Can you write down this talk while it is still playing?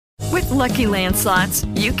Lucky Land Slots,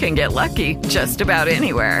 you can get lucky just about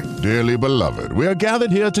anywhere. Dearly beloved, we are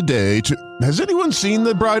gathered here today to... Has anyone seen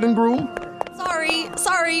the bride and groom?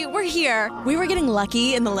 Sorry, we're here. We were getting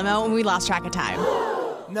lucky in the limo and we lost track of time.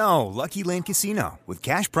 No, Lucky Land Casino, with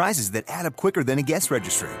cash prizes that add up quicker than a guest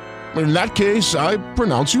registry. In that case, I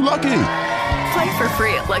pronounce you lucky. Play for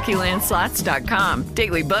free at LuckyLandSlots.com.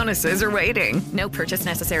 Daily bonuses are waiting. No purchase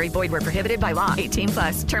necessary. Void where prohibited by law.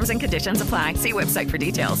 18+. Terms and conditions apply. See website for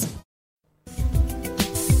details.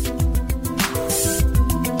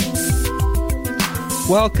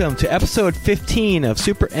 Welcome to episode 15 of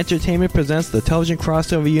Super Entertainment Presents the Television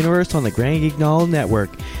Crossover Universe on the Grand Geek Knowledge Network.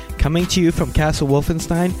 Coming to you from Castle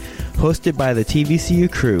Wolfenstein, hosted by the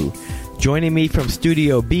TVCU Crew. Joining me from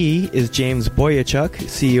Studio B is James Boyachuk,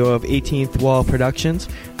 CEO of 18th Wall Productions.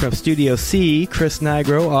 From Studio C, Chris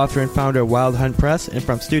Nigro, author and founder of Wild Hunt Press. And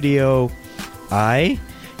from Studio I,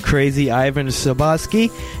 Crazy Ivan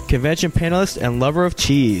Sabotsky, convention panelist and lover of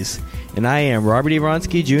cheese. And I am Robert E.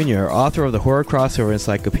 Ronsky Jr., author of the Horror Crossover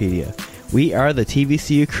Encyclopedia. We are the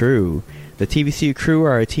TVCU Crew. The TVCU Crew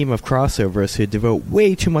are a team of crossovers who devote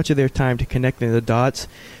way too much of their time to connecting the dots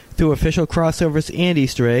through official crossovers and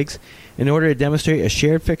Easter eggs in order to demonstrate a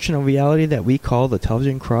shared fictional reality that we call the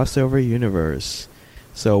Television Crossover Universe.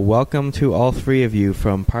 So welcome to all three of you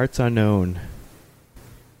from Parts Unknown.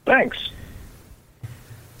 Thanks.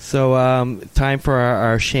 So time for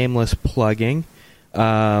our shameless plugging.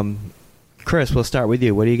 Chris, we'll start with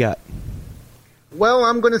you. What do you got? Well,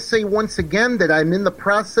 I'm going to say once again that I'm in the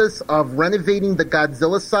process of renovating the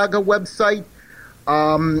Godzilla Saga website.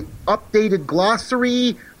 Updated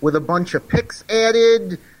glossary with a bunch of pics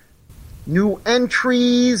added, new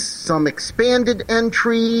entries, some expanded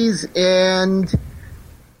entries, and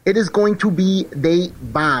it is going to be the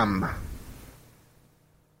bomb.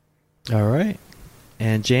 All right.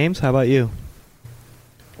 And James, how about you?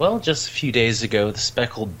 Well, just a few days ago, The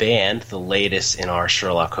Speckled Band, the latest in our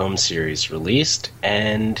Sherlock Holmes series, released,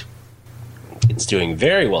 and it's doing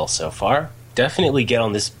very well so far. Definitely get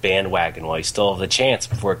on this bandwagon while you still have the chance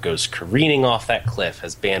before it goes careening off that cliff,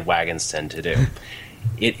 as bandwagons tend to do.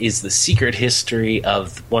 It is the secret history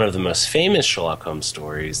of one of the most famous Sherlock Holmes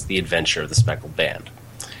stories, The Adventure of the Speckled Band.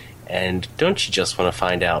 And don't you just want to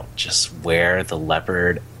find out just where the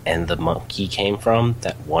leopard and the monkey came from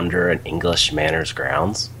that wander in English Manor's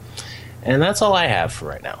grounds? And that's all I have for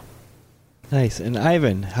right now. Nice. And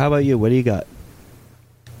Ivan, how about you? What do you got?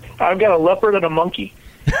 I've got a leopard and a monkey.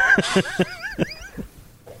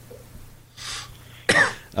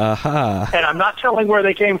 Aha. And I'm not telling where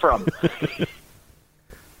they came from.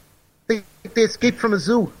 They escaped from a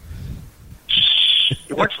zoo.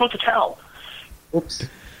 You weren't supposed to tell. Oops.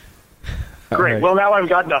 Great. Right. Well, now I've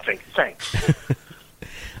got nothing. Thanks.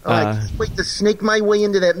 I can't wait to snake my way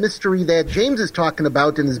into that mystery that James is talking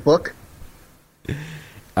about in his book.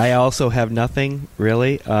 I also have nothing,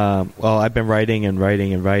 really. Well, I've been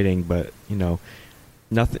writing, but,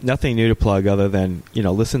 nothing new to plug other than,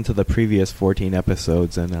 listen to the previous 14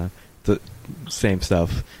 episodes and the same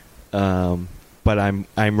stuff. But I'm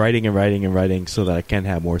writing so that I can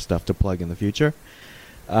have more stuff to plug in the future.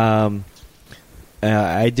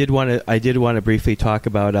 I did want to briefly talk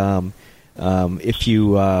about if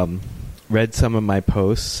you read some of my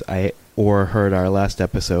posts or heard our last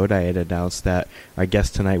episode, I had announced that our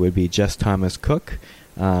guest tonight would be Jess Thomas Cook,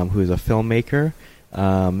 who's a filmmaker.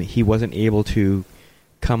 He wasn't able to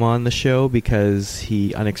come on the show because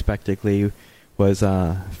he unexpectedly was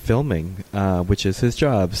filming, which is his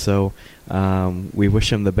job. So we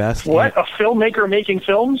wish him the best. What? A filmmaker making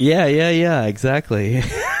films? Yeah, exactly.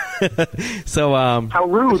 So how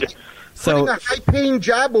rude. Putting a high-paying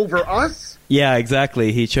job over us? Yeah,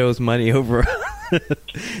 exactly. He chose money over.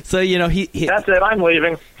 So he that's it. I'm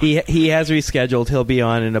leaving. He has rescheduled. He'll be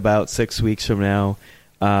on in about 6 weeks from now,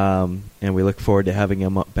 and we look forward to having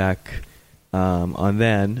him back on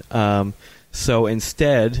then. So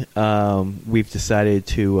instead, we've decided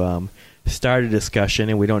to start a discussion,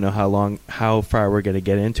 and we don't know how far we're going to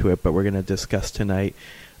get into it, but we're going to discuss tonight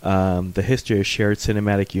the history of shared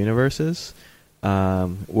cinematic universes.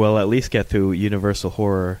 We'll at least get through Universal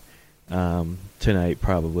Horror tonight,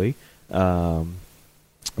 probably.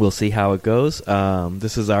 We'll see how it goes.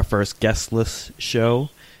 This is our first guestless show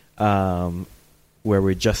where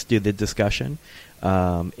we just do the discussion.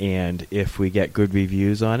 And if we get good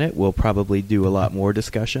reviews on it, we'll probably do a lot more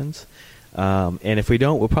discussions. And if we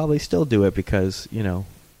don't, we'll probably still do it because,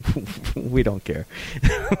 we don't care.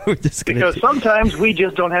 Because sometimes we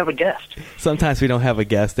just don't have a guest. Sometimes we don't have a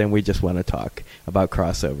guest and we just want to talk about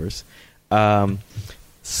crossovers.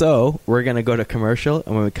 So we're going to go to commercial,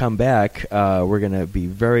 and when we come back, we're going to be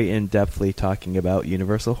very in-depthly talking about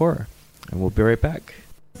Universal Horror. and we'll be right back.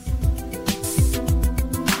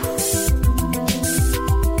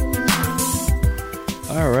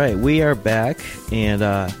 All right, we are back, and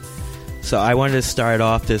so I wanted to start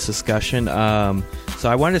off this discussion. So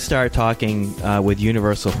I wanted to start talking with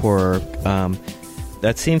Universal Horror.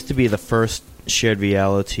 That seems to be the first shared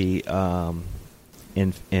reality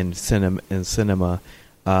in cinema.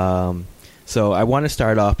 So I want to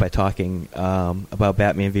start off by talking about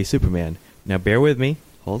Batman v Superman. Now, bear with me.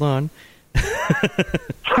 Hold on.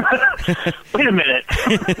 Wait a minute.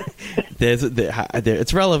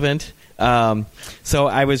 It's relevant. So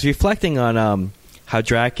I was reflecting on how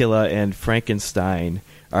Dracula and Frankenstein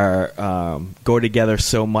are go together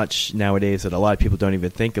so much nowadays that a lot of people don't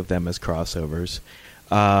even think of them as crossovers.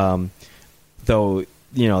 Though,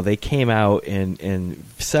 you know, they came out in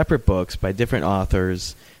separate books by different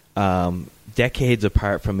authors, decades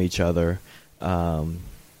apart from each other.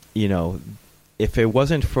 You know, if it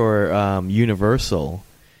wasn't for Universal,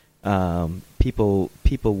 people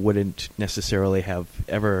wouldn't necessarily have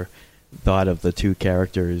ever thought of the two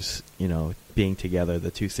characters, you know, being together,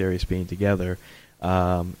 the two series being together,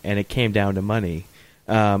 and it came down to money.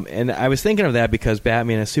 And I was thinking of that because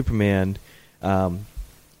Batman and Superman,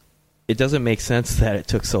 it doesn't make sense that it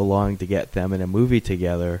took so long to get them in a movie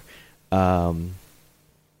together, when,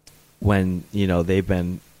 you know, they've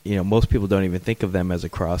been, you know, most people don't even think of them as a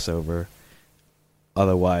crossover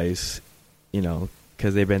otherwise, you know,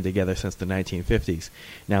 because they've been together since the 1950s.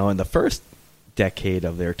 Now, in the first decade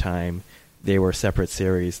of their time, they were separate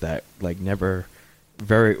series that, like, never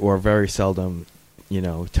very seldom, you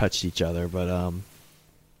know, touched each other, but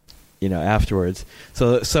you know, afterwards.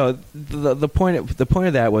 So the point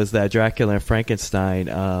of that was that Dracula and Frankenstein,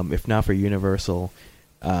 if not for Universal,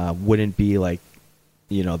 wouldn't be like,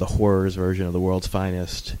 you know, the horrors version of The World's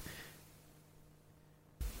Finest.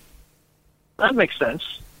 That makes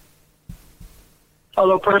sense.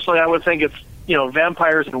 Although personally, I would think it's, you know,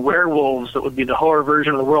 vampires and werewolves that would be the horror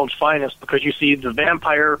version of The World's Finest, because you see the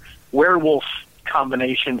vampire werewolf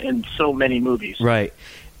combination in so many movies. Right.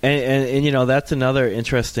 And you know, that's another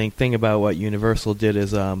interesting thing about what Universal did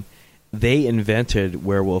is they invented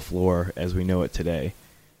werewolf lore as we know it today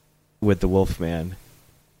with the Wolfman,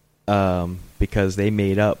 because they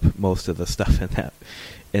made up most of the stuff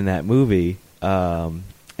in that movie, and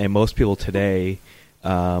most people today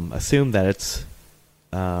assume that it's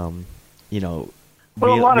you know,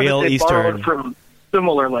 well, a lot real of it they Eastern borrowed from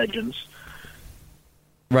similar legends.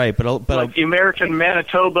 Right, but like the American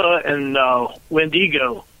Manitoba and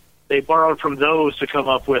Wendigo, they borrowed from those to come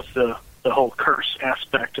up with the whole curse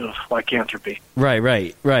aspect of lycanthropy. Right.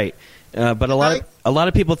 But a lot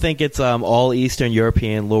of people think it's all Eastern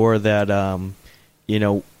European lore that you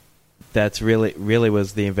know, that's really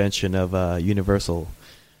was the invention of Universal.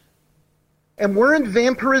 And weren't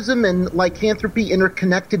vampirism and lycanthropy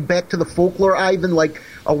interconnected back to the folklore, Ivan, like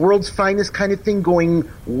a World's Finest kind of thing going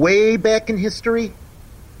way back in history?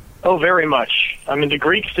 Oh, very much. I mean, the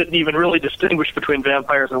Greeks didn't even really distinguish between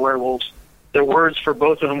vampires and werewolves. Their words for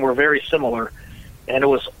both of them were very similar. And it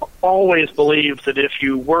was always believed that if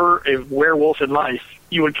you were a werewolf in life,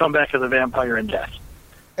 you would come back as a vampire in death.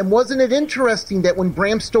 And wasn't it interesting that when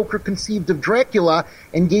Bram Stoker conceived of Dracula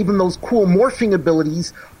and gave him those cool morphing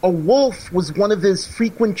abilities, a wolf was one of his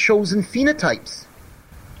frequent chosen phenotypes?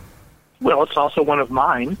 Well, it's also one of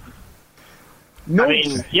mine. No, I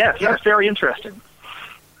mean, yes, that's very interesting.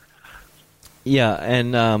 Yeah,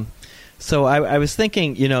 and so I was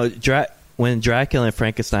thinking, you know, when Dracula and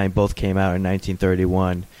Frankenstein both came out in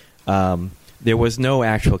 1931, there was no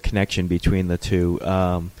actual connection between the two.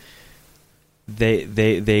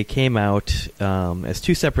 They came out as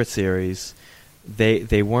two separate series.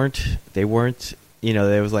 They weren't. You know,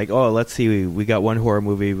 they was like, oh, let's see, we got one horror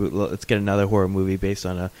movie, let's get another horror movie based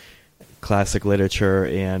on a classic literature,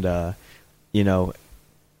 and you know.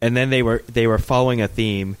 And then they were following a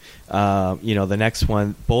theme. You know, the next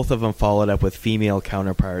one, both of them followed up with female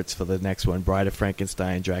counterparts for the next one, Bride of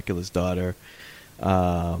Frankenstein, Dracula's Daughter.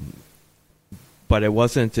 But it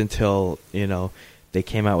wasn't until, you know, they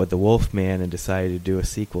came out with the Wolfman and decided to do a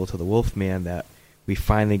sequel to the Wolfman that we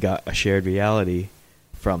finally got a shared reality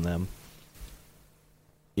from them.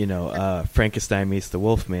 You know, Frankenstein meets the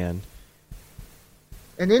Wolfman.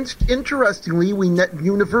 And interestingly,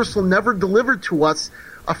 Universal never delivered to us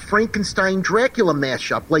a Frankenstein-Dracula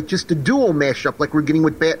mashup, like just a duo mashup like we're getting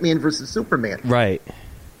with Batman versus Superman. Right.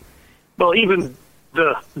 Well, even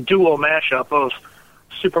the duo mashup of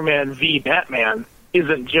Superman v. Batman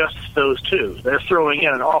isn't just those two. They're throwing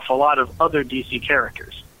in an awful lot of other DC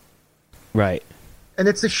characters. Right. And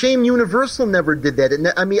it's a shame Universal never did that.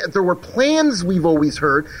 And I mean, there were plans we've always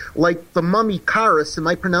heard, like the Mummy Karis. Am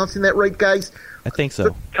I pronouncing that right, guys? I think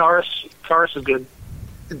so. Karis is good.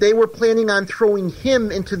 They were planning on throwing him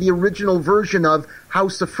into the original version of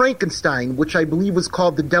House of Frankenstein, which I believe was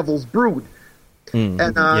called The Devil's Brood.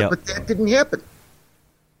 But that didn't happen.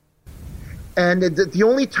 And the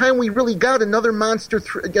only time we really got another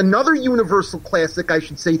another Universal classic, I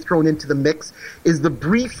should say, thrown into the mix is the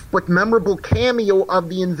brief but memorable cameo of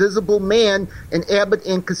the Invisible Man in Abbott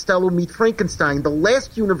and Costello Meet Frankenstein, the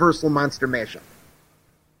last Universal monster mashup.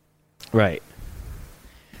 Right.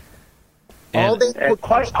 And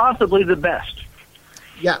quite possibly the best.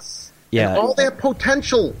 Yes. Yeah. And all that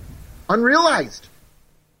potential unrealized.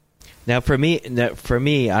 Now, for me,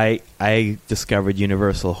 I discovered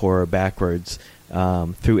Universal horror backwards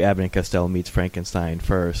through Abbott and Costello Meets Frankenstein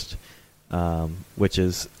first, which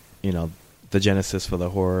is, the genesis for the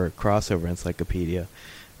horror crossover encyclopedia,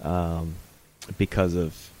 because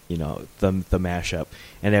of the mashup,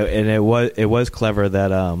 and it was clever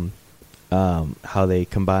that how they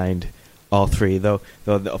combined all three, though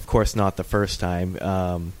of course not the first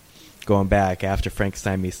time. Going back after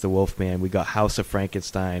Frankenstein Meets the Wolfman, we got House of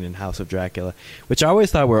Frankenstein and House of Dracula, which I always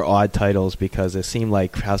thought were odd titles because it seemed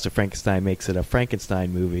like House of Frankenstein makes it a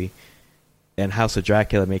Frankenstein movie, and House of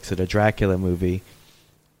Dracula makes it a Dracula movie,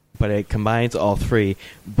 but it combines all three.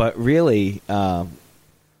 But really, Talbot,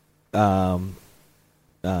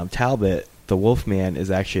 the Wolfman, is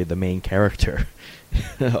actually the main character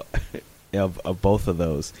of both of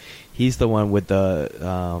those. He's the one with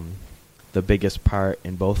the biggest part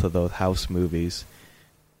in both of those House movies.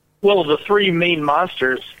 Well, of the three main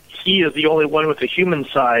monsters, he is the only one with the human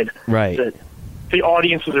side that the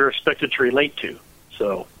audiences are expected to relate to.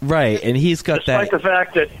 So, right, and he's got despite the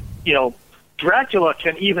fact that Dracula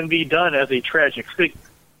can even be done as a tragic figure.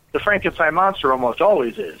 The Frankenstein monster almost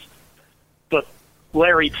always is, but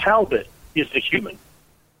Larry Talbot is the human.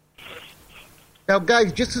 Now,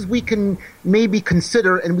 guys, just as we can maybe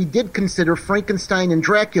consider, and we did consider Frankenstein and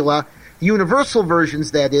Dracula, the Universal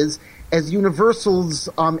versions, that is, as Universal's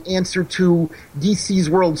answer to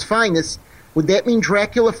DC's World's Finest, would that mean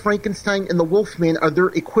Dracula, Frankenstein, and the Wolfman are their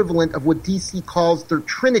equivalent of what DC calls their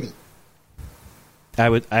Trinity? I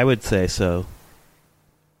would say so.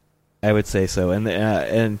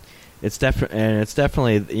 And it's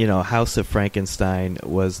definitely House of Frankenstein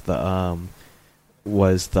was the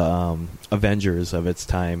Avengers of its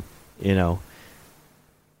time. Oh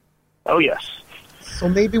yes. So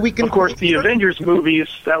maybe we can... Of course, the Avengers movies,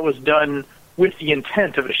 that was done with the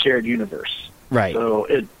intent of a shared universe. Right. So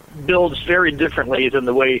it builds very differently than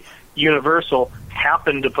the way Universal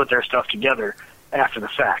happened to put their stuff together after the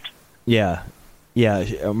fact. Yeah.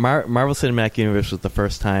 Marvel Cinematic Universe was the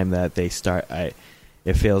first time that they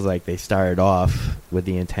it feels like they started off with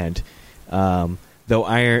the intent. Though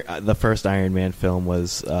the first Iron Man film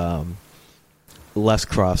was... less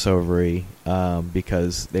crossovery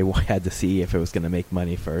because they had to see if it was going to make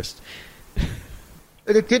money first.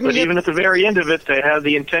 But even at the very end of it, they had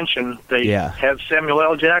the intention. They had Samuel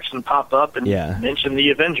L. Jackson pop up and mention the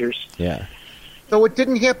Avengers. Yeah. So it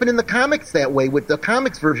didn't happen in the comics that way with the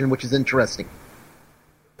comics version, which is interesting.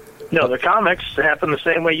 No, the comics happened the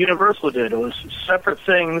same way Universal did. It was separate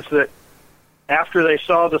things that after they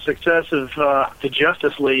saw the success of the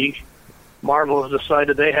Justice League, Marvel has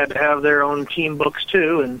decided they had to have their own team books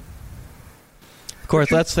too, and of course,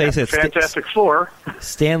 let's face it, Fantastic Four.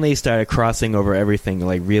 Stan Lee started crossing over everything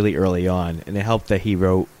like really early on, and it helped that he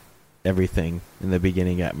wrote everything in the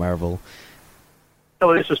beginning at Marvel.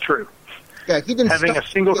 Oh, this is true. Yeah, he didn't having a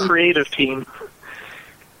single creative team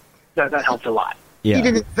that helped a lot. Yeah. He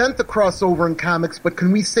didn't invent the crossover in comics, but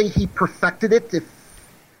can we say he perfected it?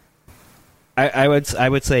 I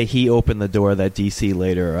would say he opened the door that DC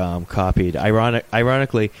later copied.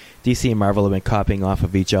 Ironically, DC and Marvel have been copying off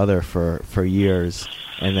of each other for years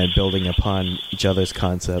and then building upon each other's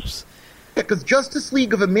concepts. Yeah, because Justice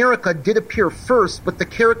League of America did appear first, but the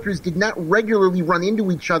characters did not regularly run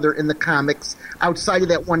into each other in the comics outside of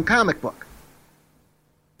that one comic book.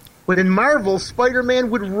 But in Marvel,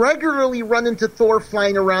 Spider-Man would regularly run into Thor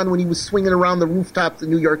flying around when he was swinging around the rooftops of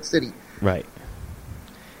New York City. Right.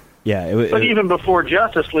 Yeah, but even before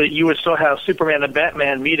Justice League, you would still have Superman and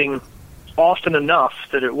Batman meeting often enough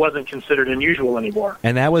that it wasn't considered unusual anymore.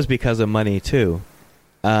 And that was because of money too,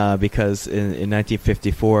 because in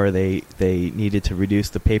 1954 they needed to reduce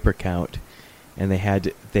the paper count, and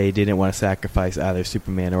they didn't want to sacrifice either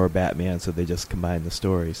Superman or Batman, so they just combined the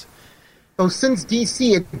stories. So since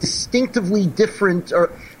DC had distinctively different,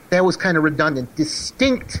 or that was kind of redundant,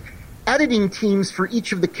 distinct editing teams for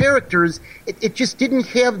each of the characters, it just didn't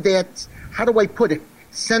have that how do I put it,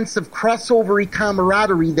 sense of crossover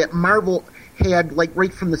camaraderie that Marvel had like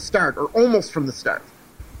right from the start, or almost from the start.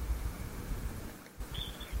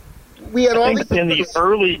 We had I think in the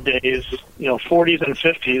early days, 40s and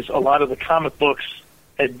 50s, a lot of the comic books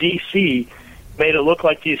at DC made it look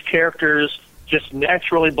like these characters just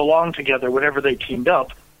naturally belonged together whenever they teamed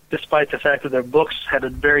up, despite the fact that their books had a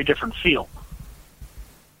very different feel.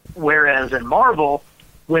 Whereas in Marvel,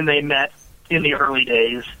 when they met in the early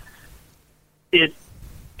days, it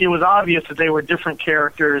was obvious that they were different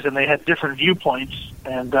characters and they had different viewpoints.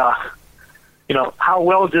 And, how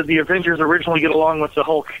well did the Avengers originally get along with the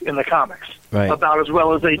Hulk in the comics? Right. About as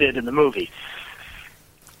well as they did in the movie.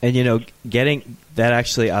 And, getting that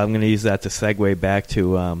actually, I'm going to use that to segue back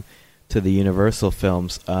to the Universal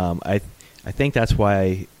films. I think that's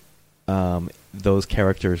why those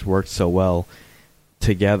characters worked so well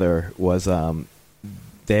together was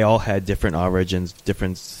they all had different origins,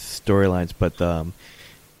 different storylines, but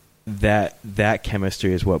that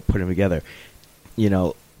chemistry is what put them together.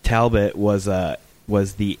 Talbot was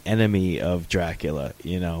the enemy of Dracula,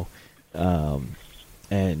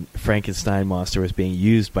 and Frankenstein monster was being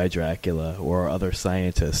used by Dracula or other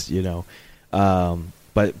scientists,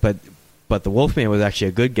 but the Wolfman was actually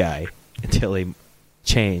a good guy until he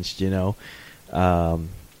changed,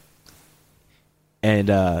 and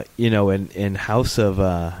in House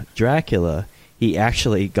of Dracula, he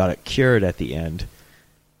actually got it cured at the end,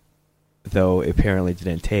 though apparently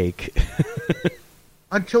didn't take.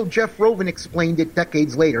 Until Jeff Roven explained it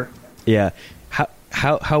decades later. Yeah.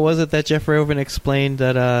 How was it that Jeff Roven explained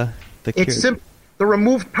that the cure? The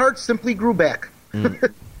removed parts simply grew back.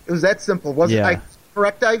 It was that simple, wasn't it?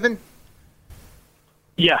 Correct, Ivan?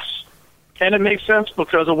 Yes. And it makes sense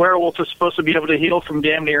because a werewolf is supposed to be able to heal from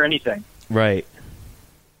damn near anything. Right.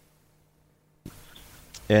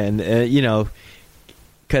 And,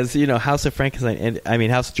 because, House of Frankenstein,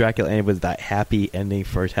 House of Dracula ended with that happy ending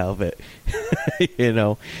for Talbot,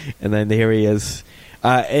 and then here he is.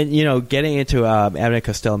 Getting into Abbott and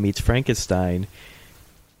Costello meets Frankenstein,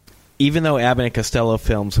 even though Abbott and Costello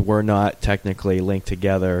films were not technically linked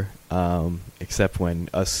together, except when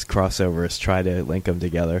us crossovers try to link them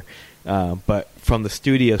together, but from the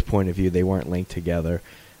studio's point of view, they weren't linked together,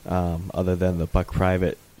 other than the Buck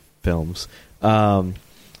Private films.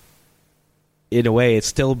 In a way, it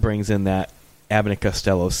still brings in that Abbott and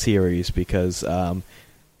Costello series because Abbott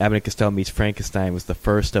and Costello meets Frankenstein was the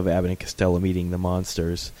first of Abbott and Costello meeting the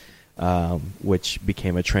monsters, which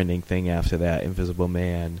became a trending thing after that. Invisible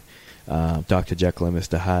Man, Dr. Jekyll and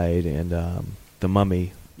Mr. Hyde, and The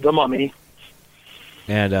Mummy. The Mummy.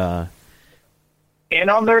 And on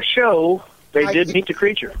their show, they did meet the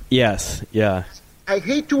creature. Yes, yeah. I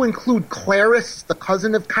hate to include Clarice, the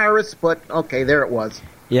cousin of Caris, but okay, there it was.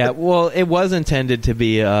 Yeah, well, it was intended to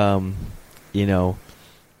be, capitalizing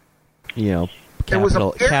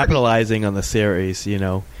on the series,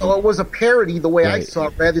 So it was a parody the way I saw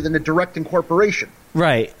it, rather than a direct incorporation.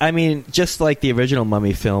 Right. Just like the original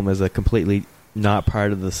Mummy film is a completely not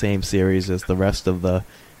part of the same series as the rest of the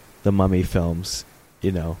Mummy films,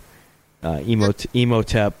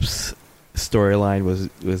 Emotep's storyline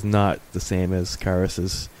was not the same as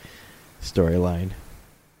Caris's storyline.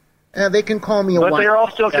 They can call me a But they're all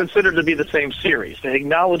still considered to be the same series. They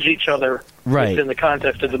acknowledge each other within the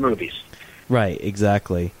context of the movies. Right,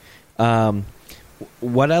 exactly.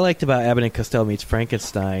 What I liked about Abbott and Costello meets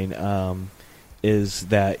Frankenstein is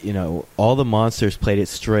that, all the monsters played it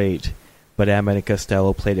straight, but Abbott and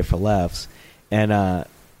Costello played it for laughs. And,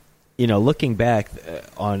 looking back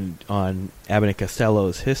on Abbott and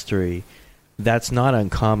Costello's history, that's not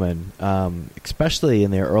uncommon, especially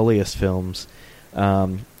in their earliest films.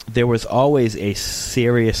 There was always a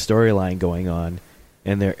serious storyline going on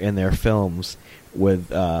in their films with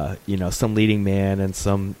some leading man and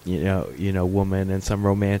some woman and some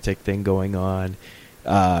romantic thing going on,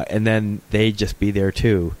 and then they'd just be there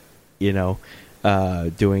too, doing their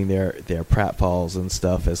pratfalls and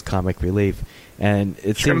stuff as comic relief. And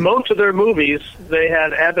in most of their movies, they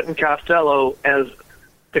had Abbott and Costello as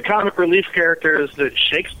the comic relief characters that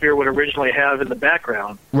Shakespeare would originally have in the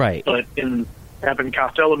background. Right. But in Abbott and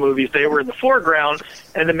Costello movies, they were in the foreground,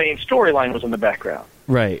 and the main storyline was in the background.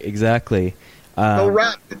 Right, exactly. So,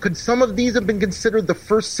 Rob, could some of these have been considered the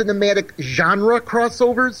first cinematic genre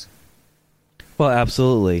crossovers? Well,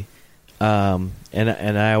 absolutely. And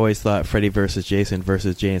I always thought Freddy versus Jason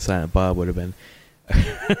versus Jay and Silent Bob would have been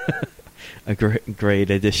a great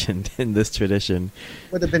addition in this tradition.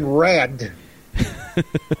 Would have been rad.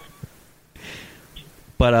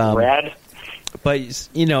 But rad. But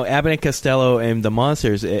Abbott and Costello and the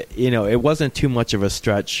monsters, it wasn't too much of a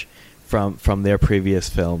stretch from their previous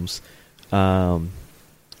films.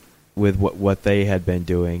 with what they had been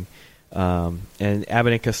doing. And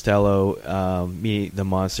Abbott and Costello, meet the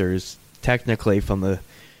monsters. Technically, from the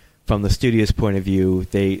studio's point of view,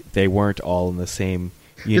 they weren't all in the same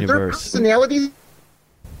universe. Did their personalities?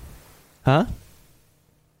 Huh?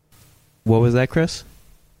 What was that, Chris?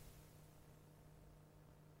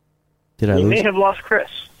 Did I lose? You may have lost Chris.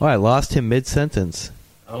 Oh, I lost him mid-sentence.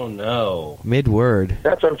 Oh, no. Mid-word.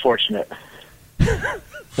 That's unfortunate.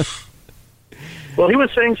 Well, he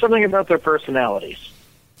was saying something about their personalities.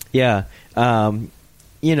 Yeah.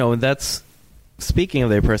 That's... Speaking of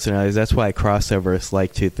their personalities, that's why crossovers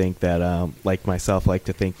like to think that, like myself, like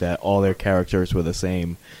to think that all their characters were the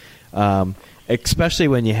same. Especially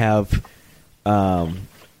when you have Abbott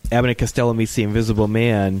and Costello Meets the Invisible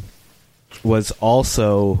Man was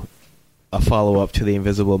also a follow-up to the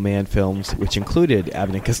Invisible Man films, which included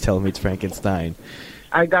Abbott and Costello Meets Frankenstein.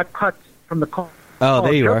 I got cut from the call. Oh,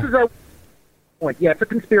 there you are. Yeah, it's a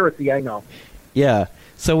conspiracy, I know. Yeah.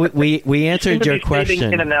 So we answered your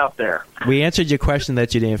question. In and out there. We answered your question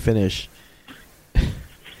that you didn't finish.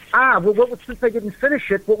 Well, since I didn't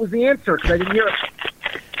finish it, what was the answer? Because I didn't hear it.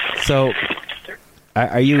 So,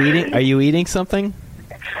 are you eating? Are you eating something?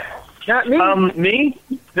 Not me. Me?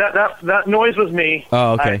 That noise was me.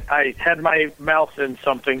 Oh, okay. I had my mouth in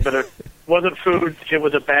something, but it wasn't food. It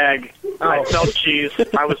was a bag. I smelled cheese.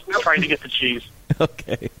 I was trying to get the cheese.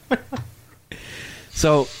 Okay.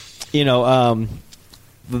 So,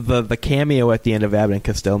 the cameo at the end of Abbott and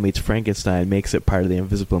Costello Meets Frankenstein makes it part of the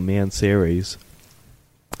Invisible Man series.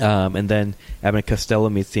 And then Abbott and Costello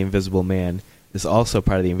Meets the Invisible Man is also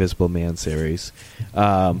part of the Invisible Man series.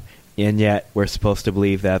 And yet we're supposed to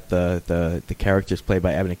believe that the characters played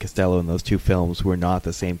by Abbott and Costello in those two films were not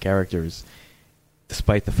the same characters,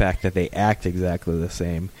 despite the fact that they act exactly the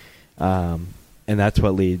same. And that's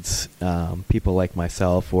what leads people like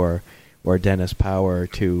myself or Dennis Power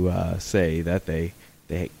to say that they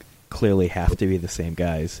clearly have to be the same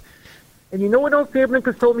guys. And you know what else Abbott and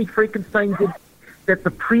Costello Meets Frankenstein did that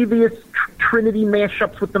the previous Trinity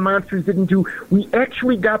mashups with the monsters didn't do? We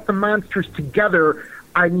actually got the monsters together,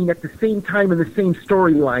 at the same time in the same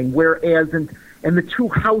storyline, whereas in the two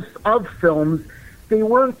House of films, they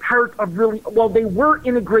weren't part of they were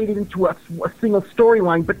integrated into a single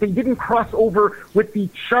storyline, but they didn't cross over with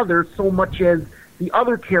each other so much as the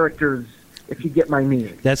other characters, if you get my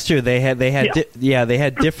meaning. That's true. They had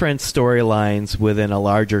different storylines within a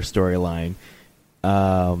larger storyline,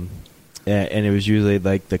 and it was usually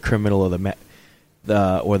like the criminal or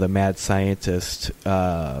the mad scientist.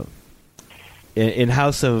 In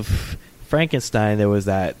House of Frankenstein, there was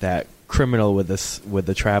that criminal with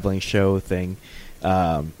the traveling show thing,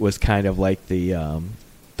 was kind of like the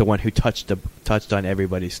one who touched on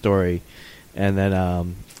everybody's story, and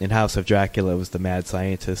then in House of Dracula, it was the mad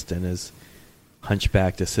scientist and his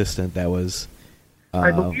hunchbacked assistant that was... I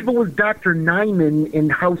believe it was Dr. Nyman in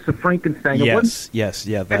House of Frankenstein. Yes,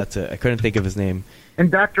 that's it. I couldn't think of his name. And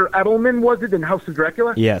Dr. Edelman, was it, in House of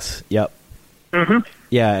Dracula? Yes, yep. Mm-hmm.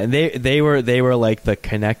 Yeah, and they were like the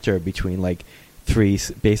connector between like three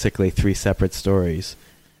separate stories.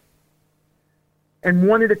 And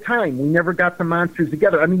one at a time. We never got the monsters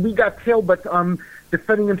together. We got Talbot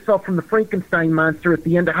defending himself from the Frankenstein monster at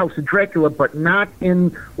the end of House of Dracula, but not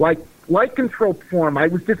in lycanthrope form. I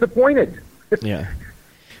was disappointed. Yeah.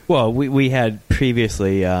 Well, we had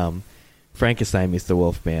previously Frankenstein Meets the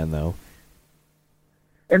Wolfman, though.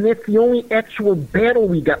 And that's the only actual battle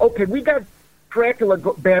we got. Okay, we got Dracula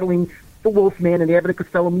battling the Wolfman and Abbott and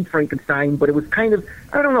Costello Meet Frankenstein, but it was kind of,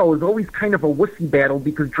 I don't know, it was always kind of a wussy battle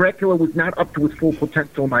because Dracula was not up to his full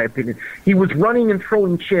potential, in my opinion. He was running and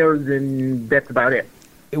throwing chairs, and that's about it.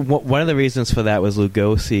 One of the reasons for that was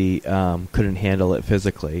Lugosi couldn't handle it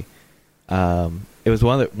physically. It was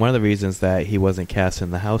one of the reasons that he wasn't cast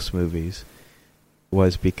in the House movies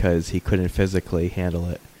was because he couldn't physically handle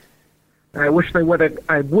it. I wish they would have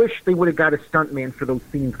got a stuntman for those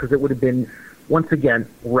scenes because it would have been, once again,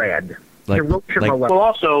 rad. Well,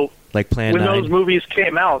 also, like Plan when 9. those movies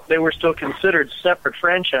came out, they were still considered separate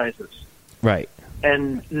franchises. Right.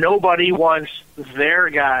 And nobody wants their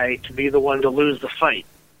guy to be the one to lose the fight.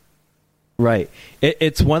 Right.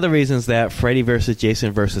 It's one of the reasons that Freddy vs.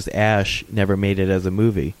 Jason vs. Ash never made it as a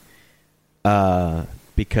movie.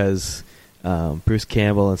 Because Bruce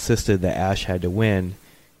Campbell insisted that Ash had to win,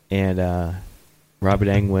 and Robert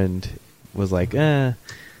Englund was like,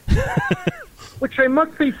 Which I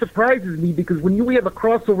must say surprises me, because when you have a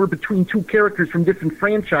crossover between two characters from different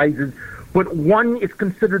franchises, but one is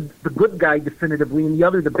considered the good guy definitively and the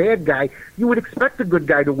other the bad guy, you would expect the good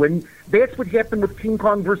guy to win. That's what happened with King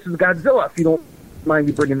Kong versus Godzilla, if you don't mind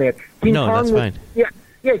me bringing that. No, that's fine. Yeah,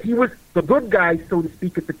 Yeah, he was the good guy, so to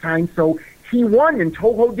speak, at the time, so he won, and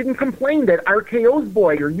Toho didn't complain that RKO's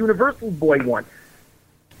boy or Universal's boy won.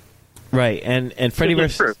 Right, and Freddy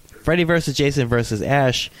versus Jason versus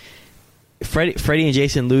Ash, Freddy and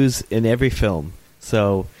Jason lose in every film,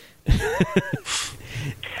 so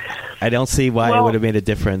I don't see why it would have made a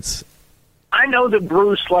difference. I know that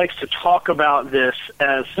Bruce likes to talk about this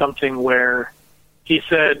as something where he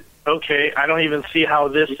said, okay, I don't even see how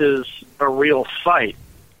this is a real fight.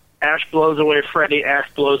 Ash blows away Freddy, Ash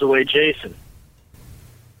blows away Jason.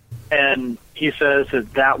 And he says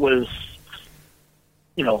that was,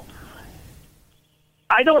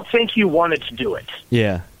 I don't think he wanted to do it.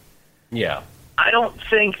 Yeah. Yeah. I don't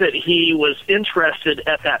think that he was interested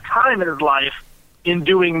at that time in his life in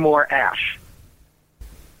doing more Ash.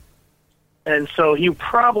 And so he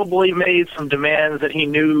probably made some demands that he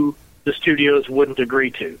knew the studios wouldn't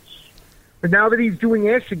agree to. But now that he's doing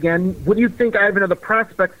Ash again, what do you think, Ivan, are the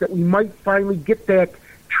prospects that we might finally get that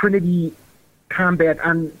Trinity combat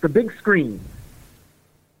on the big screen?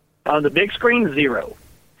 On the big screen, 0.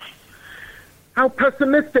 How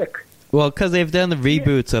pessimistic? Well, because they've done the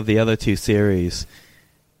reboots of the other 2 series.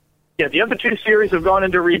 Yeah, the other 2 series have gone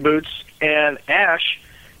into reboots, and Ash,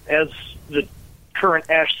 as the current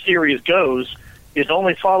Ash series goes, is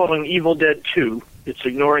only following Evil Dead 2. It's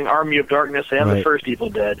ignoring Army of Darkness and the first Evil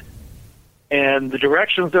Dead. And the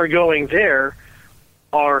directions they're going there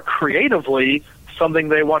are creatively something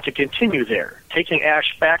they want to continue there. Taking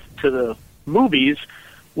Ash back to the movies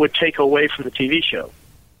would take away from the TV show.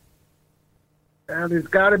 There's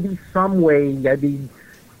got to be some way. I mean,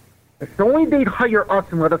 if only they'd hire us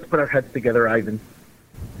and let us put our heads together, Ivan.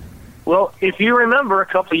 Well, if you remember, a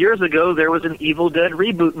couple of years ago, there was an Evil Dead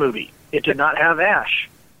reboot movie. It did not have Ash.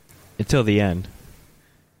 Until the end.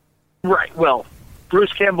 Right. Well,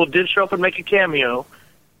 Bruce Campbell did show up and make a cameo.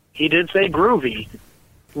 He did say groovy.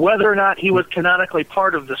 Whether or not he was canonically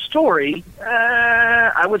part of the story,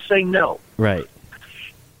 I would say no. Right.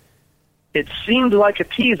 It seemed like a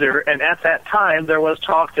teaser, and at that time there was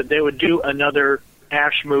talk that they would do another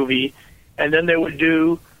Ash movie, and then they would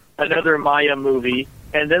do another Maya movie,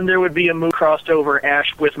 and then there would be a movie crossed over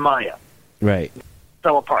Ash with Maya. Right.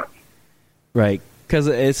 Fell apart. Right. Because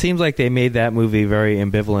it seems like they made that movie very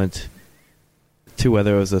ambivalent to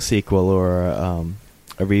whether it was a sequel or a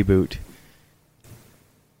reboot.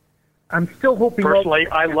 I'm still hoping... Personally,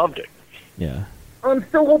 I loved it. Yeah. I'm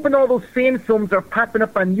still hoping all those fan films are popping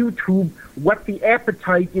up on YouTube, whet the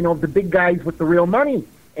appetite, of the big guys with the real money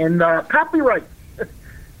and copyright.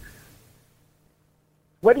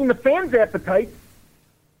 Whetting the fans' appetite.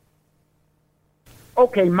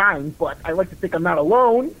 Okay, mine, but I like to think I'm not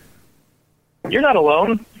alone. You're not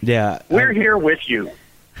alone. Yeah. We're here with you,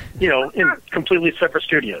 in completely separate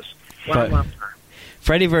studios. But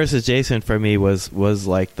Freddy versus Jason for me was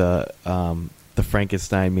like the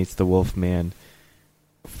Frankenstein meets the Wolfman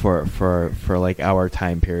for like our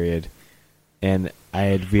time period, and I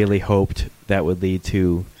had really hoped that would lead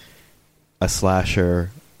to a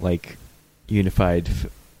slasher like unified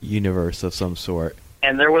universe of some sort.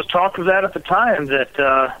 And there was talk of that at the time,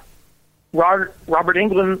 that Robert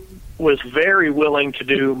Englund was very willing to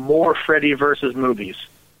do more Freddy versus movies.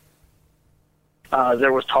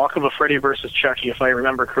 There was talk of a Freddy versus Chucky, if I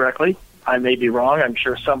remember correctly. I may be wrong. I'm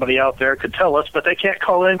sure somebody out there could tell us, but they can't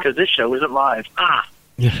call in because this show isn't live.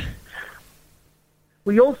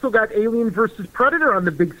 We also got Alien versus Predator on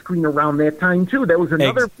the big screen around that time, too. That was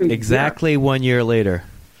another big... Exactly 1 year later.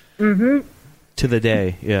 Mm-hmm. To the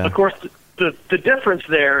day, yeah. Of course, the difference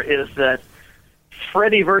there is that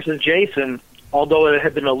Freddy versus Jason, although it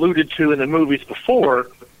had been alluded to in the movies before,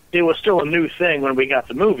 it was still a new thing when we got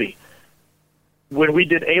the movie. When we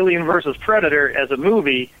did Alien versus Predator as a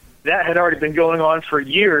movie, that had already been going on for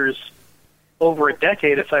years, over a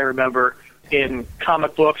decade, if I remember, in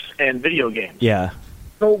comic books and video games. Yeah.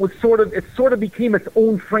 So it sort of became its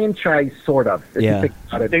own franchise, sort of. If you think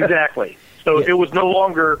about it. Exactly. So it was no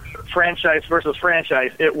longer franchise versus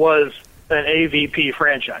franchise. It was an AVP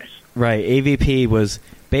franchise. Right. AVP was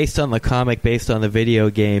based on the comic, based on the video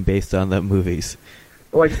game, based on the movies.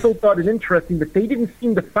 Well, I still thought it interesting that they didn't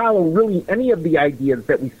seem to follow really any of the ideas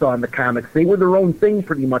that we saw in the comics. They were their own thing,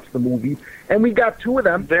 pretty much, the movies. And we got 2 of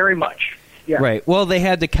them. Very much. Yeah. Right. Well, they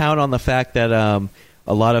had to count on the fact that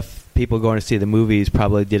a lot of people going to see the movies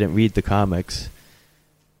probably didn't read the comics.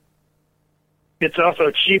 It's also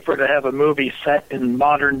cheaper to have a movie set in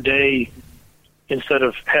modern day instead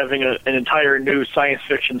of having an entire new science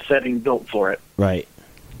fiction setting built for it. Right.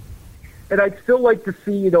 And I'd still like to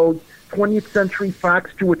see, 20th Century Fox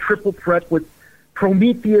do a triple threat with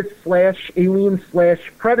Prometheus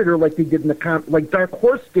 /Alien/Predator like they did in the like Dark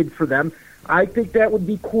Horse did for them. I think that would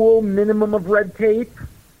be cool. Minimum of red tape.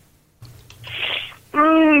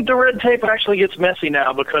 The red tape actually gets messy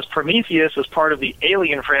now because Prometheus is part of the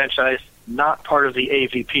Alien franchise, not part of the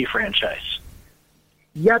AVP franchise.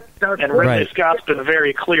 Yet, and Ridley Scott's been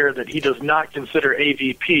very clear that he does not consider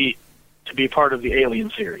AVP to be part of the Alien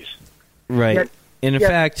series. Right. In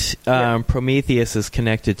fact, Prometheus is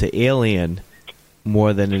connected to Alien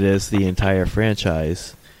more than it is the entire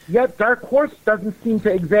franchise. Yet Dark Horse doesn't seem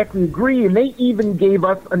to exactly agree, and they even gave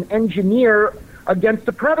us an engineer against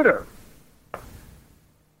the Predator.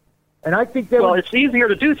 And I think that it's easier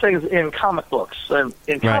to do things in comic books.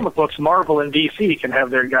 In comic books, Marvel and DC can have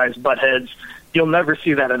their guys butt heads. You'll never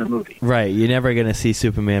see that in a movie. Right. You're never going to see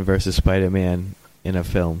Superman versus Spider-Man in a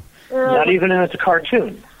film. Not even in a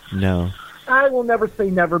cartoon. No. I will never say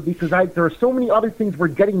never because there are so many other things we're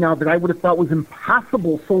getting now that I would have thought was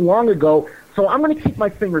impossible so long ago. So I'm going to keep my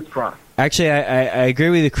fingers crossed. Actually, I agree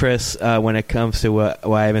with you, Chris, when it comes to what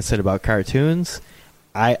I haven't said about cartoons.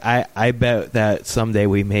 I bet that someday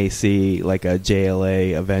we may see like a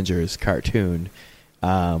JLA Avengers cartoon,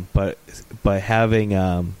 but having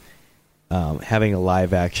a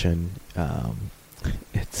live action,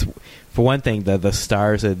 it's for one thing the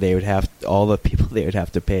stars that they would have, all the people they would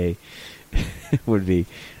have to pay would be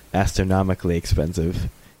astronomically expensive.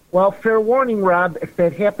 Well, fair warning, Rob. If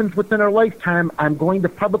that happens within our lifetime, I'm going to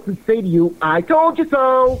publicly say to you, "I told you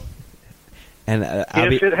so." And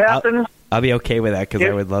if it happens. I'll be okay with that because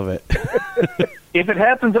I would love it. If it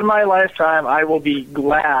happens in my lifetime, I will be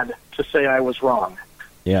glad to say I was wrong.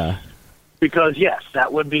 Yeah. Because, yes,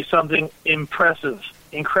 that would be something impressive,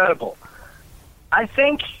 incredible. I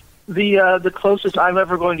think the closest I'm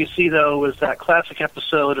ever going to see, though, was that classic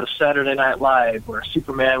episode of Saturday Night Live where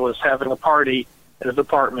Superman was having a party at his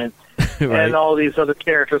apartment and all these other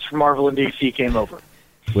characters from Marvel and DC came over.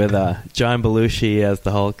 With John Belushi as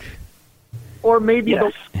the Hulk. Or maybe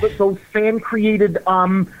those fan-created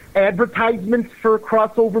advertisements for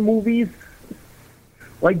crossover movies,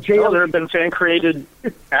 like JLA. Oh, there have been fan-created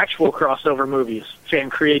actual crossover movies,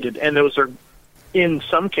 fan-created, and those are, in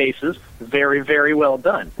some cases, very, very well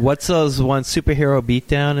done. What's those one Superhero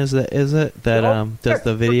Beatdown? Is it that does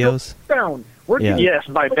the videos? Down. Yes,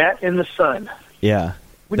 by Bat in the Sun. Yeah,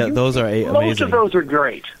 those are amazing. Most of those are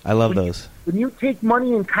great. I love those. When you take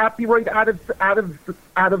money and copyright out of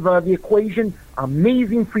the equation,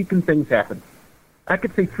 amazing freaking things happen. I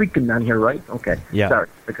could say freaking on here, right? Okay. Yeah. Sorry.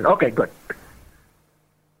 Okay, good.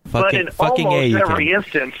 But in almost every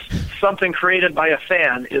instance, something created by a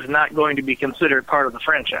fan is not going to be considered part of the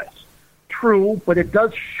franchise. True, but it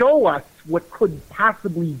does show us what could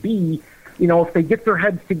possibly be, if they get their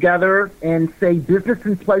heads together and say business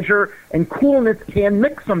and pleasure and coolness can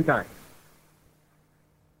mix sometimes.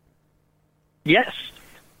 Yes.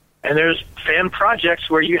 And there's fan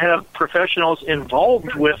projects where you have professionals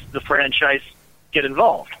involved with the franchise get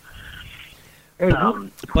involved.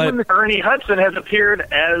 But Ernie Hudson has appeared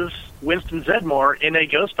as Winston Zeddemore in a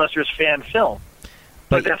Ghostbusters fan film.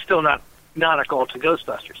 But that's still not canonical to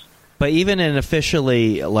Ghostbusters. But even in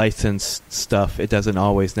officially licensed stuff, it doesn't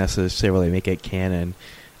always necessarily make it canon.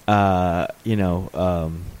 A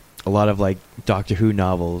lot of like Doctor Who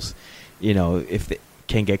novels, if they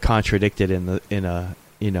can get contradicted in the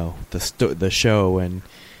show, and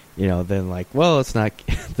then like, well, it's not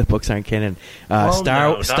the books aren't canon.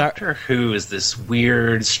 Doctor Who is this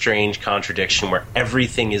weird, strange contradiction where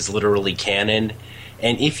everything is literally canon,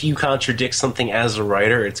 and if you contradict something as a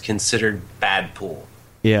writer, it's considered bad pool.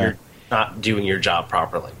 Yeah. You're not doing your job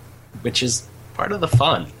properly, which is part of the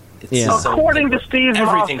fun. According to Steve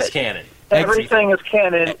everything's Moffat, canon. Everything is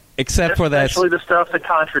canon, except for that, especially the stuff that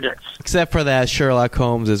contradicts. Except for that Sherlock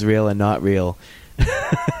Holmes is real and not real.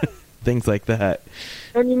 Things like that.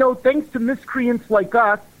 And, thanks to miscreants like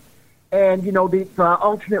us and, the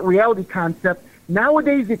alternate reality concept,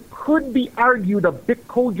 nowadays it could be argued a bit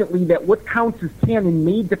cogently that what counts as canon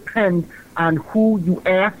may depend on who you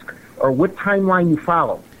ask or what timeline you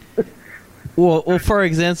follow. Well, for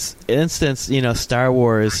instance, Star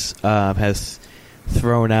Wars has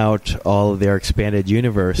thrown out all of their expanded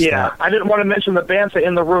universe. Yeah, I didn't want to mention the Bantha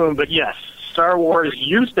in the room, but yes, Star Wars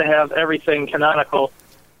used to have everything canonical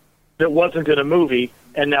that wasn't in a movie,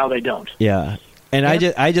 and now they don't. Yeah, and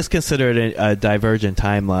I just consider it a divergent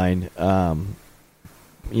timeline,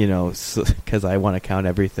 because I want to count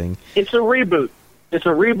everything. It's a reboot. It's a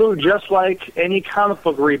reboot just like any comic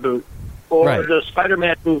book reboot or the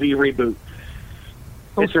Spider-Man movie reboot.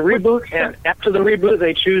 It's a reboot, and after the reboot,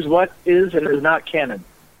 they choose what is and is not canon.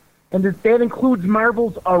 And that includes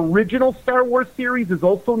Marvel's original Star Wars series is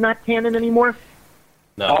also not canon anymore?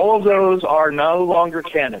 No. All of those are no longer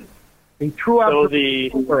canon. They threw out the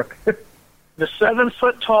work. the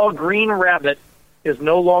 7-foot-tall Green Rabbit is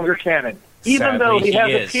no longer canon, even though he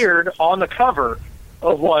has appeared on the cover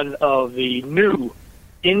of one of the new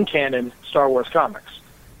in-canon Star Wars comics.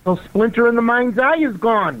 So Splinter in the Mind's Eye is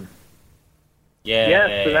gone. Yeah.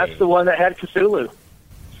 Yes, and that's the one that had Cthulhu.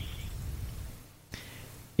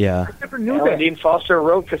 Yeah. I never knew that. Dean Foster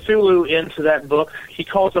wrote Cthulhu into that book. He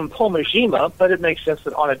calls him Pomajima, but it makes sense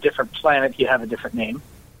that on a different planet you have a different name.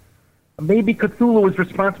 Maybe Cthulhu was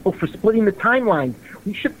responsible for splitting the timelines.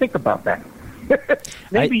 We should think about that.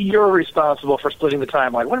 Maybe you're responsible for splitting the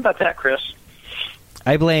timeline. What about that, Chris?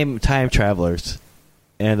 I blame time travelers.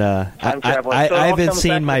 And I haven't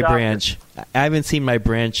seen my branch. I haven't seen my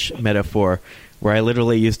branch metaphor, where I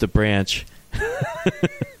literally used a branch.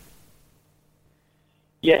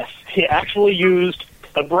 Yes, he actually used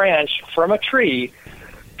a branch from a tree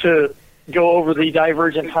to go over the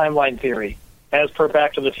divergent timeline theory, as per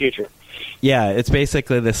Back to the Future. Yeah, it's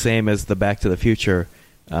basically the same as the Back to the Future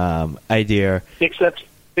idea, except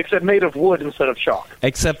made of wood instead of chalk.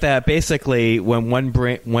 Except that basically, when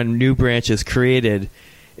one new branch is created,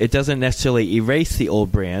 it doesn't necessarily erase the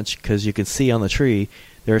old branch, because you can see on the tree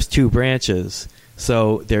there's two branches.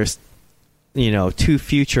 So there's two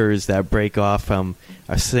futures that break off from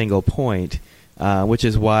a single point, which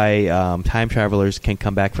is why time travelers can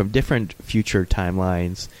come back from different future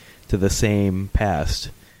timelines to the same past.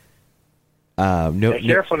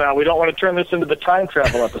 Careful now. We don't want to turn this into the time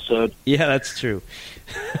travel episode. Yeah, that's true.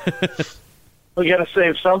 We got to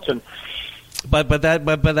save something. But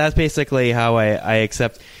that's basically how I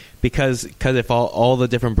accept, because if all the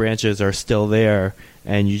different branches are still there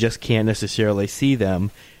and you just can't necessarily see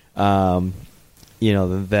them, then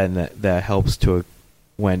that helps to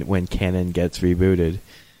when canon gets rebooted.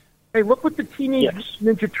 Hey, look what the Teenage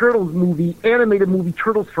Ninja Turtles animated movie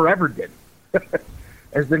Turtles Forever did,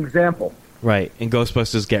 as an example. Right, and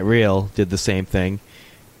Ghostbusters Get Real did the same thing,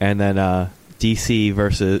 and then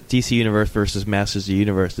DC Universe versus Masters of the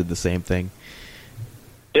Universe did the same thing.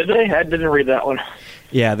 Did they? I didn't read that one.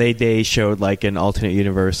 Yeah, they showed like an alternate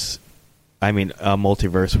universe, a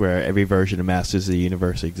multiverse where every version of Masters of the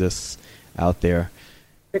Universe exists out there.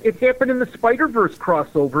 It happened in the Spider-Verse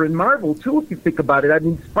crossover in Marvel, too, if you think about it. I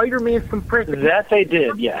mean, Spider-Man from practically... That they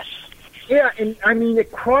did, yes. Yeah, and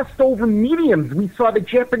it crossed over mediums. We saw the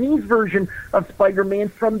Japanese version of Spider-Man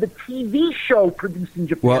from the TV show produced in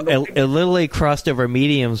Japan. Well, it literally crossed over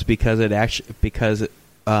mediums because the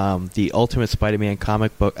Ultimate Spider-Man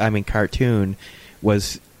cartoon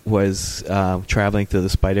was traveling through the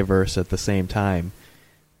Spider-Verse at the same time.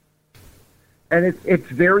 And it's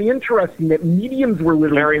very interesting that mediums were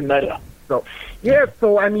literally... Very meta. So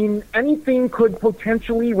anything could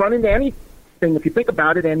potentially run into anything if you think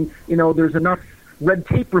about it, and, there's enough red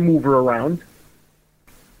tape remover around.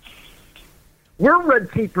 We're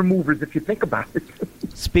red tape removers if you think about it.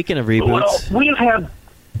 Speaking of reboots... Well, we've had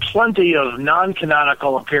plenty of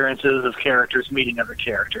non-canonical appearances of characters meeting other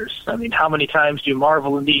characters. I mean, how many times do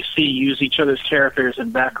Marvel and DC use each other's characters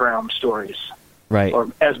in background stories? Right.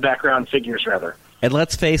 Or as background figures, rather. And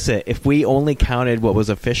let's face it, if we only counted what was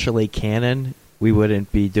officially canon, we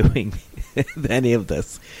wouldn't be doing any of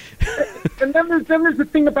this. And then there's the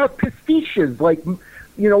thing about pastiches, like,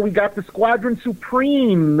 we got the Squadron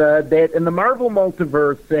Supreme that in the Marvel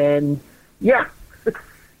multiverse, and yeah.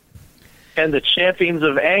 And the Champions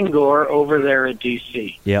of Angor over there at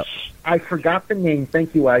DC. Yep. I forgot the name.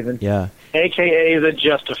 Thank you, Ivan. Yeah. AKA the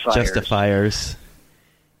Justifiers.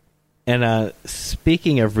 And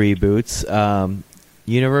speaking of reboots,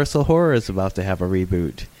 Universal Horror is about to have a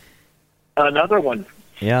reboot. Another one.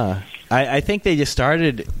 Yeah. I think they just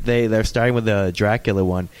started. They're starting with the Dracula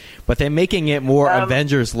one, but they're making it more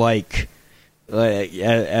Avengers-like.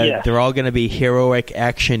 They're all going to be heroic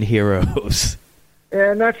action heroes.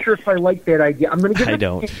 I'm not sure if I like that idea. I'm going to give it. I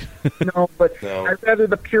don't. But I'd rather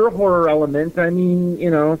the pure horror element. I mean,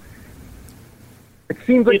 it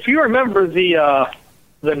seems like if you remember the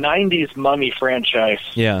 '90s Mummy franchise,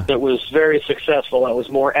 that was very successful. It was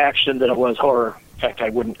more action than it was horror. In fact, I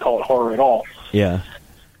wouldn't call it horror at all. Yeah.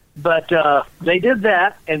 But they did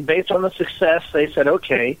that, and based on the success, they said,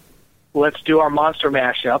 okay, let's do our monster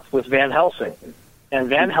mashup with Van Helsing. And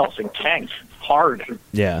Van Helsing tanked hard.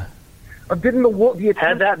 Yeah. Had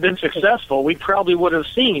that been successful, we probably would have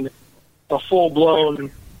seen a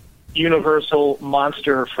full-blown Universal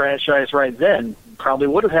monster franchise right then. Probably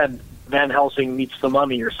would have had Van Helsing meets the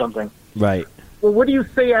Mummy or something. Right. Well, what do you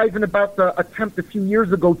say, Ivan, about the attempt a few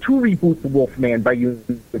years ago to reboot the Wolfman by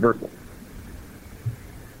Universal?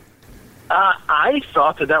 I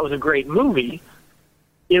thought that was a great movie.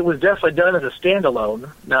 It was definitely done as a standalone,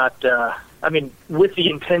 not, with the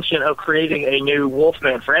intention of creating a new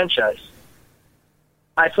Wolfman franchise.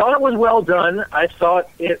 I thought it was well done. I thought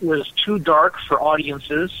it was too dark for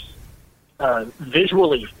audiences,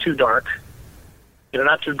 visually too dark.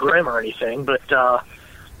 Not too grim or anything, but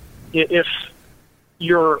if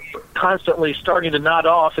you're constantly starting to nod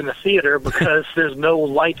off in the theater because there's no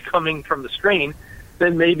light coming from the screen,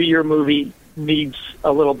 then maybe your movie needs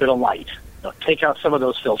a little bit of light. Take out some of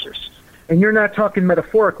those filters. And you're not talking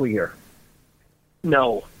metaphorically here.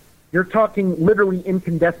 No. You're talking literally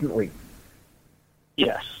incandescently.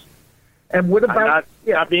 Yes. And what about...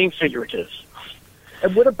 I'm not being figurative.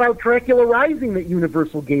 And what about Dracula Rising that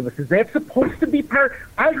Universal gave us? Is that supposed to be part...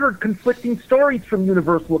 I heard conflicting stories from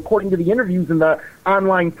Universal according to the interviews in the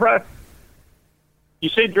online press. You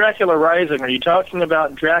say Dracula Rising. Are you talking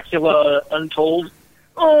about Dracula Untold?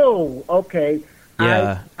 Oh, okay.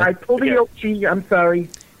 Yeah. I pulled the Yoshi. I'm sorry.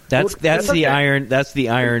 That's the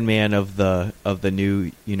Iron Man of the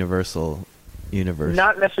new Universal universe.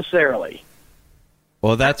 Not necessarily.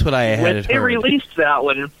 Well, that's what I had heard. When they released that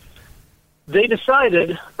one, they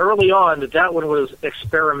decided early on that one was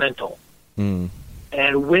experimental.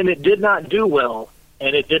 And when it did not do well,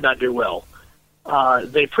 they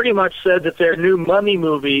pretty much said that their new Mummy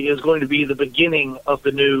movie is going to be the beginning of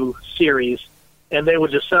the new series, and they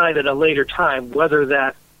would decide at a later time whether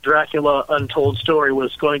that Dracula Untold story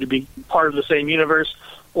was going to be part of the same universe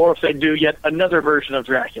or if they do yet another version of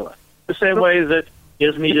Dracula, the same way that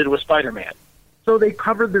Disney did with Spider-Man. So they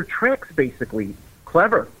covered their tracks, basically.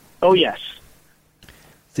 Clever. Oh, yes.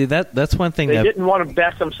 See, that's one thing they didn't want to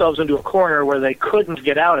back themselves into a corner where they couldn't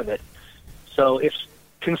get out of it. So it's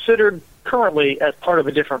considered currently as part of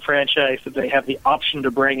a different franchise that they have the option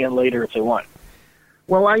to bring in later if they want.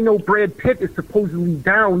 Well, I know Brad Pitt is supposedly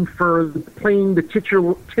down for playing the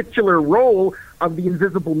titular role of the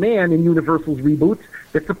Invisible Man in Universal's reboots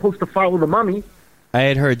that's supposed to follow the Mummy. I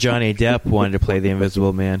had heard Johnny Depp wanted to play the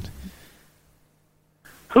Invisible Man.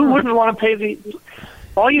 Who wouldn't want to pay the...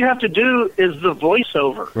 All you have to do is the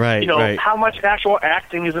voiceover. Right, right. How much actual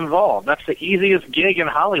acting is involved. That's the easiest gig in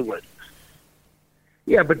Hollywood.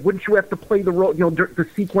 Yeah, but wouldn't you have to play the role, the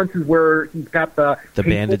sequences where he's got the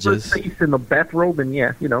bandages, face and the bathrobe, and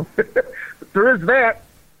there is that.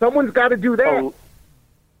 Someone's got to do that. Oh,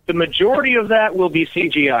 the majority of that will be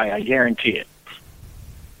CGI, I guarantee it.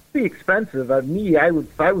 Be expensive.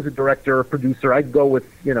 If I was a director or producer, I'd go with,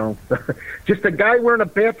 just a guy wearing a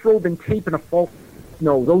bathrobe and tape and a false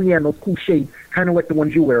nose. Oh, yeah, and those cool shades, kind of like the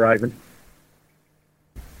ones you wear, Ivan.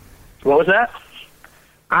 What was that?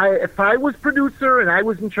 If I was producer and I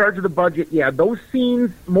was in charge of the budget, those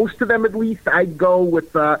scenes, most of them at least, I'd go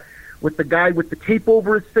with the guy with the tape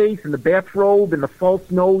over his face and the bathrobe and the false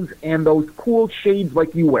nose and those cool shades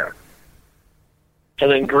like you wear. And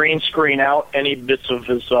then green screen out any bits of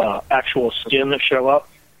his actual skin that show up?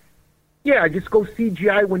 Yeah, just go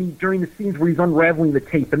CGI during the scenes where he's unraveling the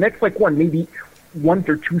tape. And that's like maybe one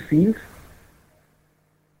or two scenes.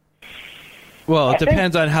 Well, it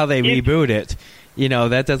depends on how they reboot it.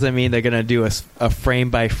 That doesn't mean they're going to do a frame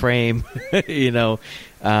by frame, No,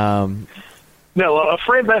 a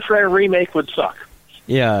frame by frame remake would suck.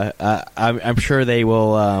 Yeah, I'm sure they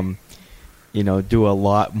will, do a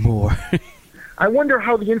lot more. I wonder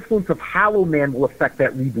how the influence of Hollow Man will affect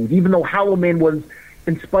that reboot. Even though Hollow Man was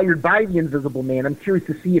inspired by the Invisible Man, I'm curious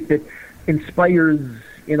to see if it inspires,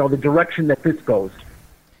 the direction that this goes.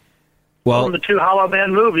 Well, in the two Hollow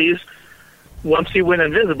Man movies, once he went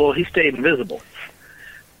invisible, he stayed invisible.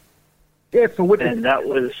 Yeah, so that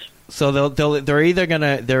was. So they're either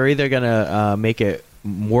gonna make it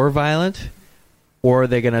more violent, or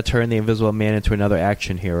they're gonna turn the Invisible Man into another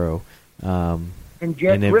action hero, an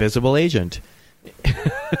invisible agent.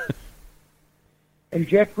 And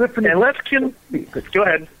Jack Griffin. Go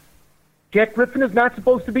ahead. Jack Griffin is not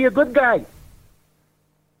supposed to be a good guy.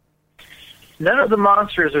 None of the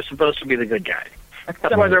monsters are supposed to be the good guy.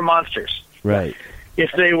 That's why they're monsters. Right.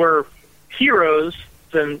 If they were heroes,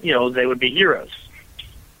 then they would be heroes.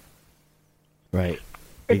 Right.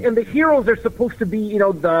 And the heroes are supposed to be,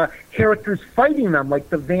 the characters fighting them, like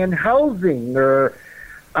the Van Helsing or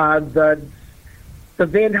the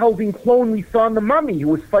Van Helsing clone we saw in The Mummy who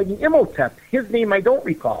was fighting Imhotep. His name I don't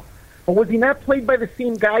recall. But was he not played by the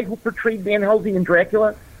same guy who portrayed Van Helsing in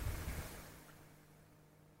Dracula?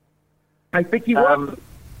 I think he was.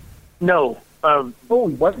 No. He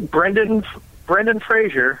wasn't. Brendan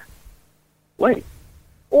Fraser. Wait.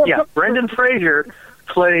 Brendan Fraser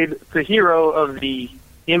played the hero of the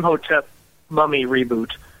Imhotep Mummy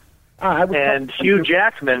reboot. And Hugh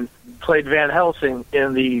Jackman played Van Helsing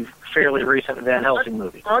in the fairly recent Van Helsing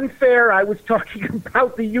movie. Unfair. I was talking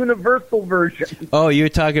about the Universal version. Oh, you were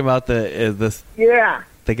talking about the yeah,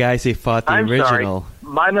 the guys who fought the original.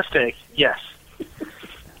 Sorry. My mistake. Yes.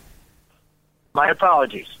 My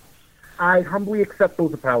apologies. I humbly accept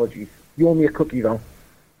those apologies. You owe me a cookie, though.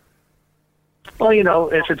 Well,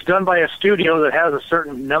 if it's done by a studio that has a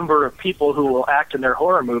certain number of people who will act in their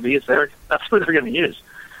horror movies, that's what they're going to use.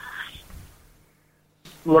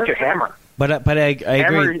 Look at Hammer. But I agree.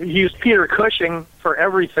 Hammer used Peter Cushing for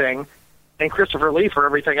everything and Christopher Lee for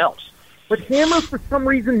everything else. But Hammer, for some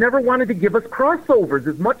reason, never wanted to give us crossovers.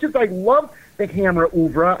 As much as I love the Hammer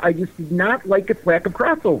oeuvre, I just did not like its lack of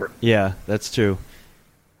crossover. Yeah, that's true.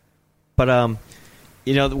 But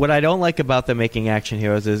what I don't like about them making action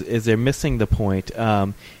heroes is they're missing the point.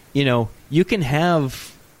 You can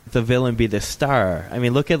have the villain be the star. I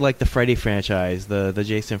mean, look at like the Freddy franchise, the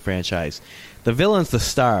Jason franchise. The villain's the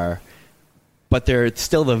star, but they're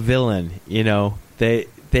still the villain.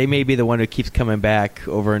 They may be the one who keeps coming back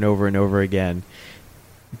over and over and over again.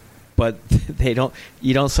 But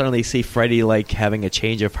you don't suddenly see Freddy like having a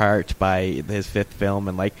change of heart by his fifth film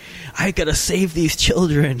and like, I gotta save these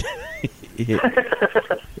children. Yeah,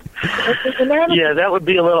 that would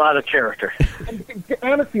be a little out of character.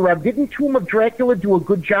 Honestly, Rob, didn't Tomb of Dracula do a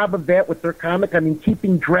good job of that with their comic? I mean,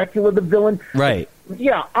 keeping Dracula the villain. Right.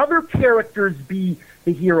 Yeah, other characters be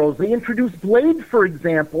the heroes. They introduced Blade, for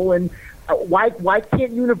example, and why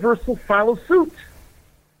can't Universal follow suit?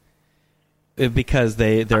 Because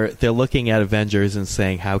they're looking at Avengers and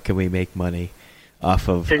saying, how can we make money off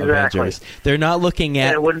of Avengers? They're not looking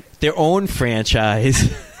at their own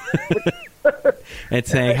franchise and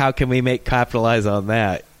saying, how can we capitalize on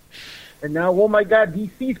that? And now, oh my God,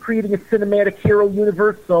 DC's creating a cinematic hero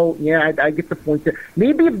universe, so yeah, I get the point there.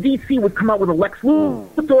 Maybe if DC would come out with a Lex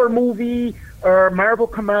Luthor movie, or Marvel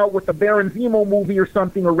come out with a Baron Zemo movie or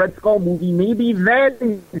something, or Red Skull movie, maybe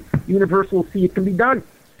then Universal will see it can be done.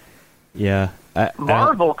 Yeah.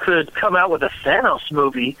 Marvel could come out with a Thanos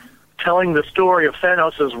movie telling the story of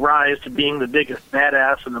Thanos' rise to being the biggest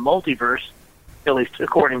badass in the multiverse, at least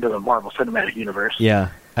according to the Marvel Cinematic Universe. Yeah.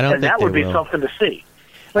 I don't think that would be will. something to see.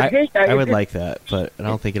 But I would like that, but I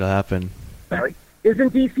don't think it'll happen. Sorry.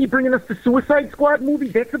 Isn't DC bringing us the Suicide Squad movie?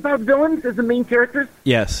 That's about villains as the main characters?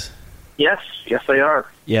 Yes. Yes, they are.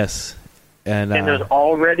 Yes. And there's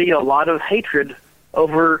already a lot of hatred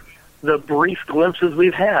over the brief glimpses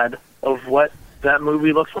we've had of what that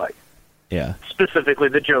movie looks like. Yeah. Specifically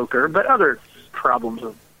the Joker, but other problems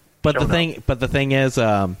of But the thing is,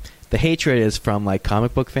 the hatred is from like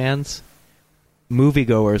comic book fans.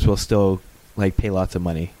 Moviegoers will still like pay lots of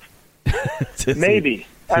money to see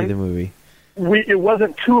the movie. It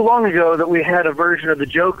wasn't too long ago that we had a version of the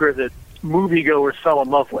Joker that moviegoers fell in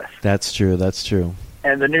love with. That's true.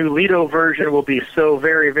 And the new Leto version will be so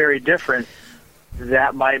very, very different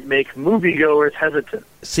that might make moviegoers hesitant.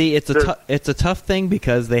 See, it's a tough thing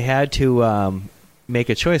because they had to make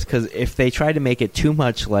a choice, because if they tried to make it too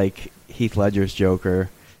much like Heath Ledger's Joker,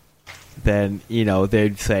 then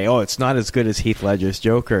they'd say, "Oh, it's not as good as Heath Ledger's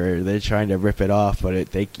Joker." They're trying to rip it off,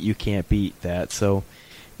 but you can't beat that. So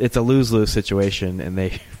it's a lose-lose situation, and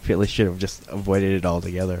they really should have just avoided it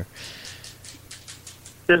altogether.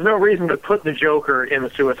 There's no reason to put the Joker in the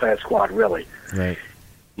Suicide Squad, really. Right.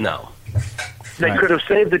 No. They could have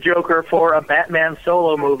saved the Joker for a Batman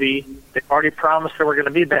solo movie. They already promised there were going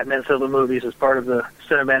to be Batman solo movies as part of the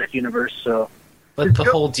cinematic universe, so... But the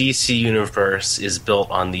whole DC universe is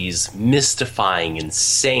built on these mystifying,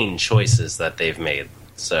 insane choices that they've made.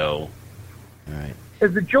 So, all right.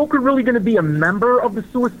 Is the Joker really going to be a member of the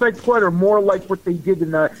Suicide Squad, or more like what they did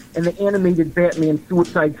in the animated Batman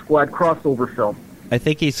Suicide Squad crossover film? I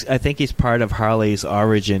think he's part of Harley's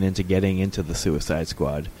origin into getting into the Suicide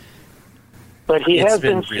Squad. But he has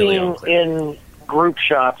been seen in group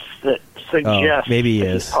shots that suggest maybe he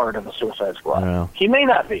he's part of the Suicide Squad. I don't know. He may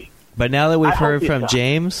not be. But now that we've heard from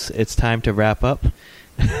James, it's time to wrap up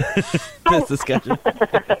this discussion.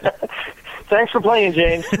 Thanks for playing,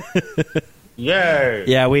 James. Yay!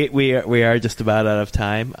 Yeah, we are just about out of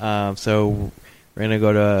time. So we're going to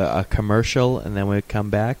go to a commercial, and then when we come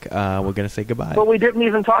back, we're going to say goodbye. But we didn't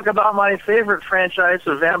even talk about my favorite franchise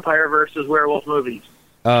of vampire versus werewolf movies,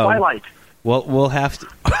 Twilight. Well, we'll have to.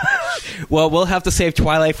 We'll have to save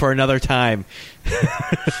Twilight for another time.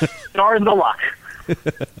 Darn the luck.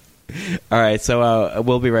 All right, so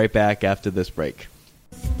we'll be right back after this break.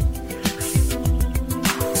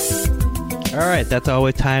 All right, that's all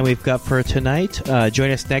the time we've got for tonight.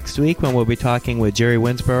 Join us next week when we'll be talking with Jerry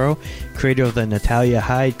Winsborough, creator of the Natalia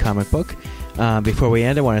Hyde comic book. Before we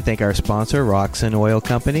end, I want to thank our sponsor, Roxon Oil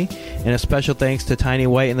Company, and a special thanks to Tiny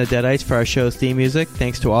White and the Deadites for our show's theme music.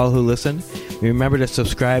 Thanks to all who listen. Remember to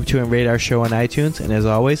subscribe to and rate our show on iTunes, and as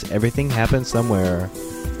always, everything happens somewhere.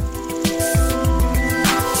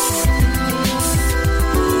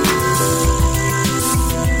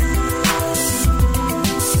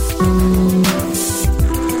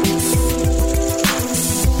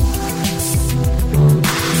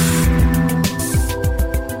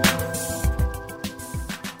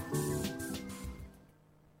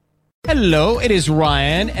 Hello, it is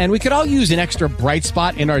Ryan, and we could all use an extra bright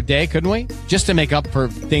spot in our day, couldn't we? Just to make up for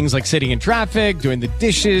things like sitting in traffic, doing the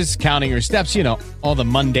dishes, counting your steps, you know, all the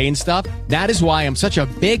mundane stuff. That is why I'm such a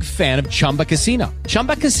big fan of Chumba Casino.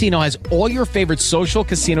 Chumba Casino has all your favorite social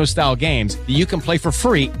casino-style games that you can play for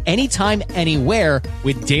free anytime, anywhere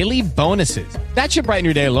with daily bonuses. That should brighten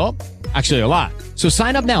your day a little. Actually, a lot. So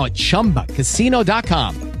sign up now at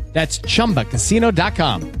ChumbaCasino.com. That's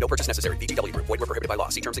ChumbaCasino.com. No purchase necessary. VGW Group. Void where prohibited by law.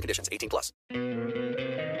 See terms and conditions. 18+.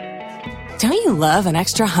 Don't you love an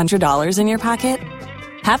extra $100 in your pocket?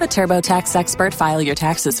 Have a TurboTax expert file your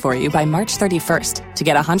taxes for you by March 31st to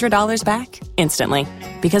get $100 back instantly.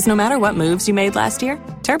 Because no matter what moves you made last year,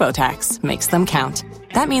 TurboTax makes them count.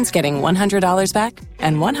 That means getting $100 back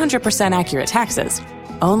and 100% accurate taxes,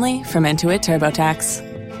 only from Intuit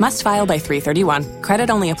TurboTax. Must file by 3/31. Credit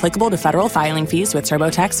only applicable to federal filing fees with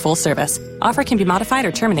TurboTax full service. Offer can be modified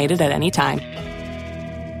or terminated at any time.